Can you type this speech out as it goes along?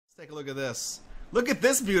Take a look at this. Look at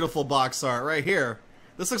this beautiful box art right here.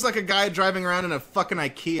 This looks like a guy driving around in a fucking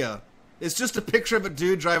IKEA. It's just a picture of a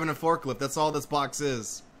dude driving a forklift. That's all this box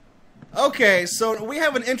is. Okay, so we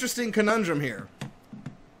have an interesting conundrum here.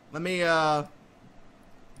 Let me,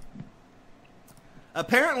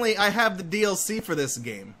 apparently, I have the DLC for this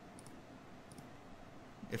game.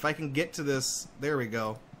 If I can get to this, there we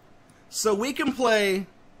go. So we can play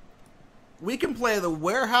the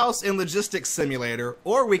Warehouse and Logistics Simulator,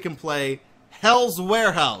 or we can play Hell's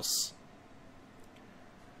Warehouse.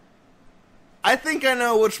 I think I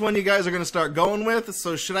know which one you guys are going to start going with.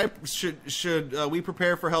 So should we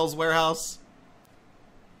prepare for Hell's Warehouse?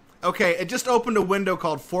 Okay, it just opened a window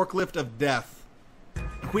called Forklift of Death.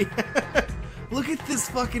 Look at this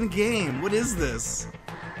fucking game. What is this?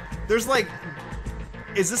 There's like,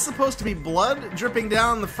 is this supposed to be blood dripping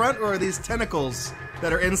down the front, or are these tentacles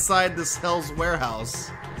that are inside this Hell's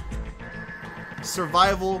Warehouse?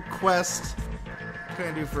 Survival quest. What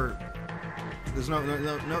can I do for? There's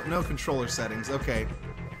no controller settings. Okay.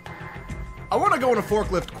 I want to go on a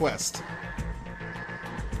forklift quest.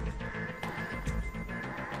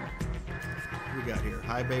 What we got here?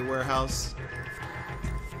 High Bay Warehouse.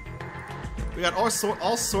 We got all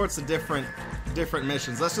sorts of different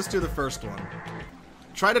missions. Let's just do the first one.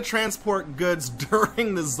 Try to transport goods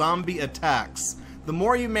during the zombie attacks. The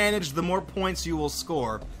more you manage, the more points you will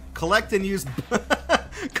score. Collect and use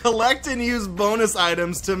bonus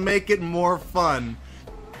items to make it more fun.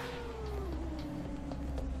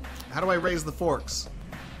 How do I raise the forks?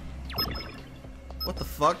 What the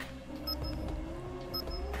fuck?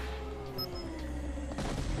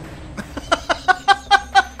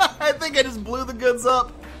 I think I just blew the goods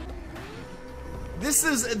up. This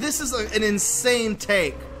is an insane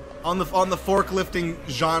take on the forklifting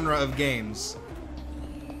genre of games.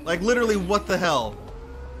 Like, literally, what the hell?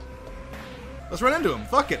 Let's run into him.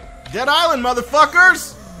 Fuck it. Dead Island,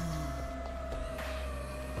 motherfuckers!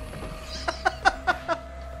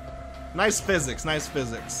 Nice physics, nice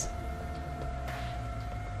physics.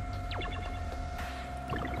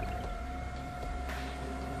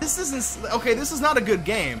 This isn't... Okay, this is not a good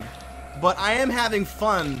game, but I am having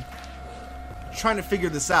fun trying to figure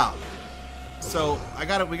this out. So,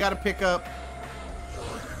 we gotta pick up...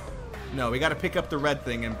 No, we gotta pick up the red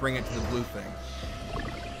thing and bring it to the blue thing.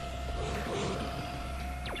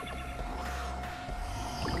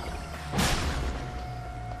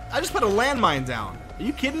 I just put a landmine down. Are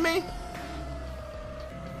you kidding me?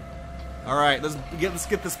 Alright, let's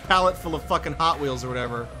get this pallet full of fucking Hot Wheels or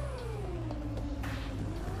whatever.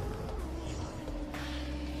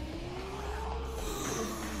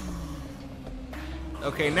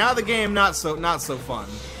 Okay, now the game not so fun.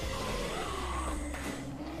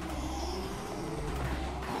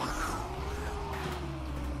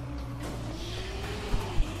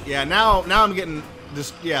 Yeah, now I'm getting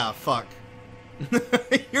just, yeah, fuck.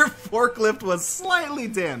 Your forklift was slightly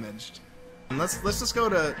damaged. Let's just go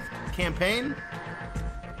to campaign.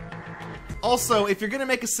 Also, if you're gonna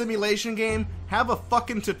make a simulation game, have a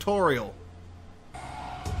fucking tutorial.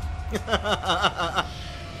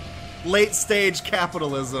 Late stage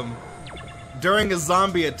capitalism. During a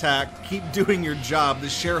zombie attack, keep doing your job. The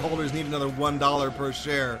shareholders need another $1 per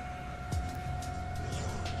share.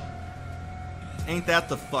 Ain't that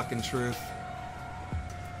the fucking truth?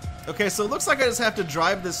 Okay, so it looks like I just have to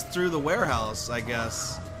drive this through the warehouse, I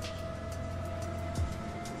guess.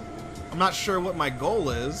 I'm not sure what my goal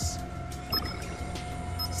is.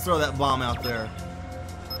 Let's throw that bomb out there.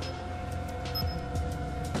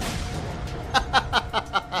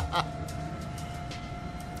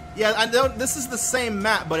 Yeah, I know this is the same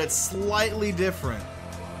map, but it's slightly different.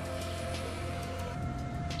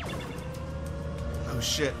 Oh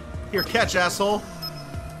shit. Here, catch, asshole.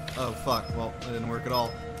 Oh fuck, well, it didn't work at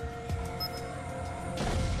all.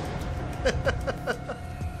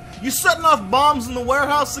 You setting off bombs in the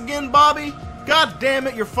warehouse again, Bobby? God damn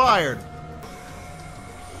it, you're fired.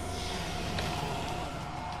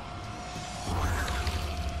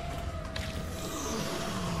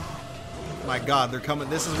 My god, they're coming.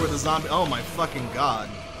 This is where the zombie... Oh my fucking god.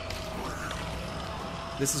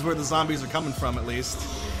 This is where the zombies are coming from, at least.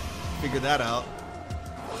 Figured that out.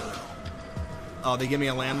 Oh, they give me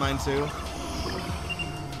a landmine, too?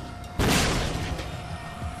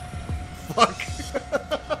 Fuck.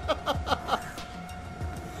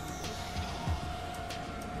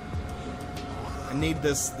 I need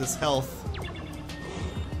this health.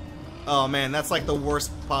 Oh man, that's like the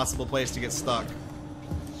worst possible place to get stuck.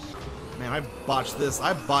 Man, I botched this.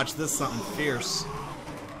 I botched this something fierce.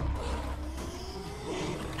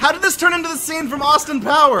 How did this turn into the scene from Austin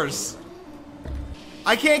Powers?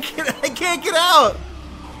 I can't get out.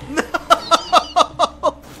 No.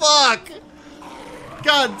 Fuck!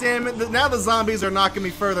 God damn it. Now the zombies are knocking me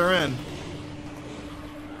further in.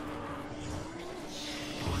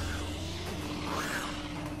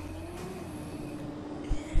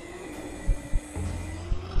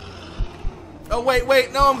 Oh, wait,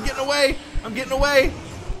 wait. No, I'm getting away. I'm getting away.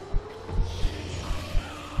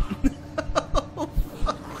 Oh,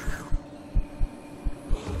 fuck.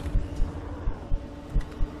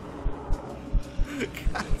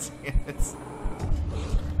 God damn it.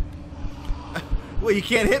 Well, you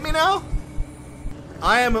can't hit me now?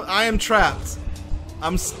 I am trapped.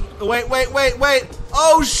 Wait, wait, wait, wait.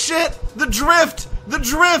 Oh shit! The drift! The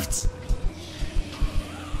drift!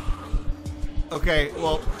 Okay,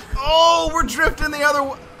 well, oh, we're drifting the other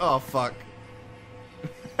way. Oh fuck.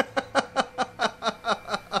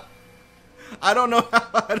 I don't know how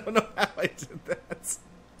I did that.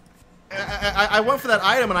 I went for that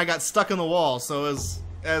item and I got stuck in the wall, so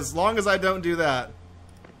as long as I don't do that.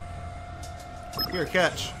 Here,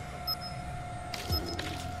 catch.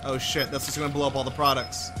 Oh shit, that's just gonna blow up all the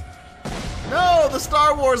products. No, the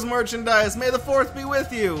Star Wars merchandise! May the 4th be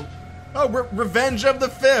with you! Oh, Revenge of the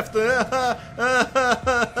 5th!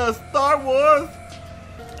 Star Wars!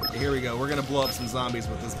 Here we go, we're gonna blow up some zombies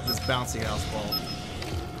with this bouncy house ball.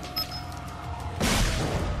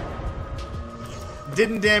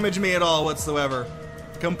 Didn't damage me at all whatsoever.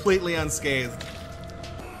 Completely unscathed.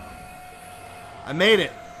 I made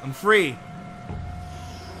it. I'm free.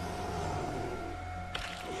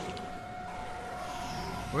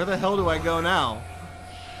 Where the hell do I go now?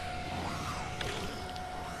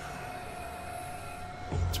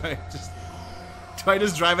 Do I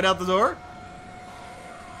just drive it out the door?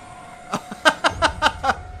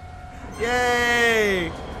 Yay!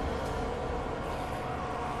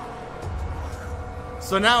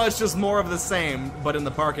 So now it's just more of the same, but in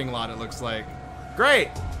the parking lot it looks like. Great!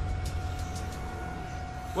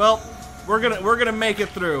 Well, we're gonna make it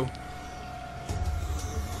through.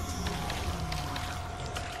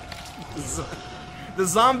 The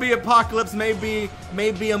zombie apocalypse may be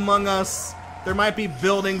among us. There might be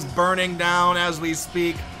buildings burning down as we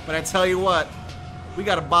speak, but I tell you what, we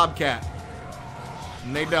got a bobcat,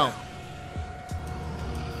 and they don't.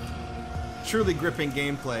 Truly gripping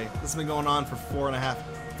gameplay. This has been going on for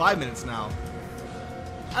 5 minutes now.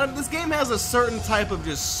 This game has a certain type of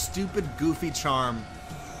just stupid, goofy charm.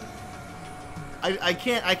 I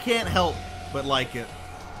can't help but like it.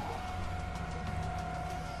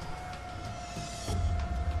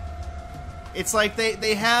 It's like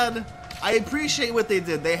they had... I appreciate what they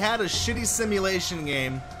did. They had a shitty simulation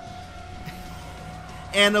game,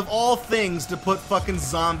 and of all things to put fucking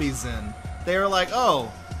zombies in, they were like,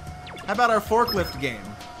 oh, how about our forklift game?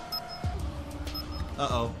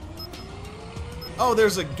 Uh-oh. Oh,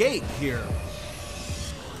 there's a gate here.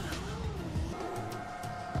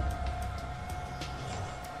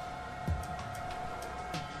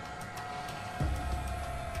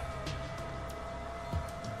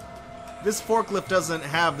 This forklift doesn't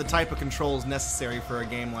have the type of controls necessary for a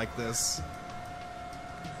game like this.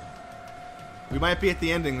 We might be at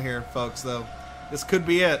the ending here, folks, though. This could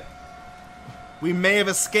be it. We may have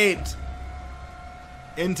escaped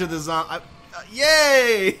into the zombie...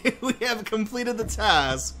 yay! We have completed the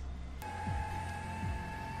task.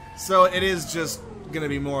 So it is just gonna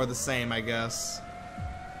be more of the same, I guess.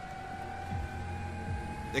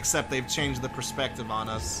 Except they've changed the perspective on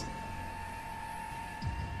us.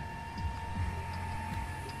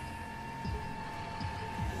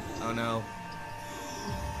 Oh no.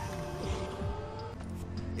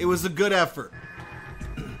 It was a good effort.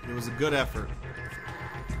 It was a good effort.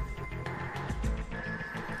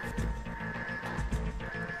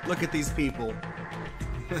 Look at these people.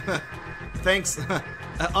 Thanks.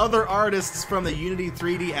 Other artists from the Unity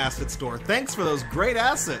 3D Asset Store. Thanks for those great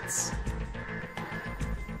assets.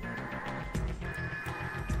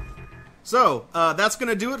 So, that's going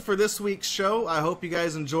to do it for this week's show. I hope you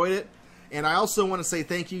guys enjoyed it. And I also want to say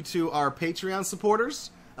thank you to our Patreon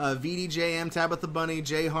supporters, VDJM, Tabitha Bunny,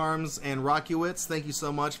 Jay Harms, and Rockiewicz. Thank you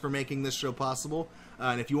so much for making this show possible.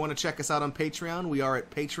 And if you want to check us out on Patreon, we are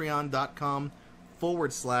at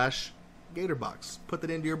patreon.com/Gatorbox. Put that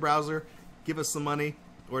into your browser, give us some money,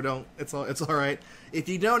 or don't. It's all right. If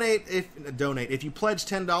you if you pledge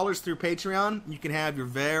 $10 through Patreon, you can have your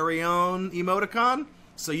very own emoticon.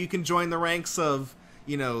 So you can join the ranks of,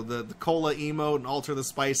 you know, the cola emote and alter the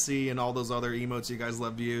spicy and all those other emotes you guys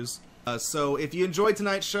love to use. So if you enjoyed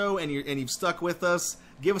tonight's show and you've stuck with us,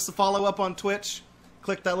 give us a follow up on Twitch.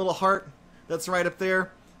 Click that little heart that's right up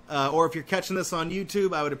there. Or if you're catching this on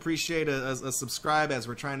YouTube, I would appreciate a subscribe as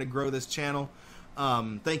we're trying to grow this channel.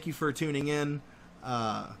 Thank you for tuning in.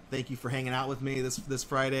 Thank you for hanging out with me this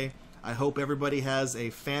Friday. I hope everybody has a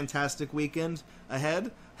fantastic weekend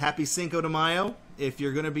ahead. Happy Cinco de Mayo. If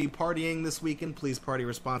you're going to be partying this weekend, please party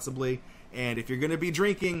responsibly. And if you're going to be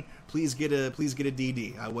drinking, please get a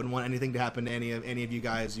DD. I wouldn't want anything to happen to any of you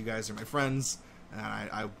guys. You guys are my friends. And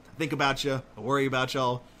I think about you. I worry about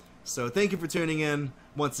y'all. So thank you for tuning in.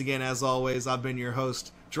 Once again, as always, I've been your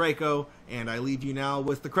host, Draco, and I leave you now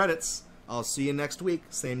with the credits. I'll see you next week.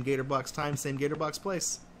 Same Gatorbox time, same Gatorbox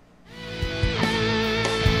place.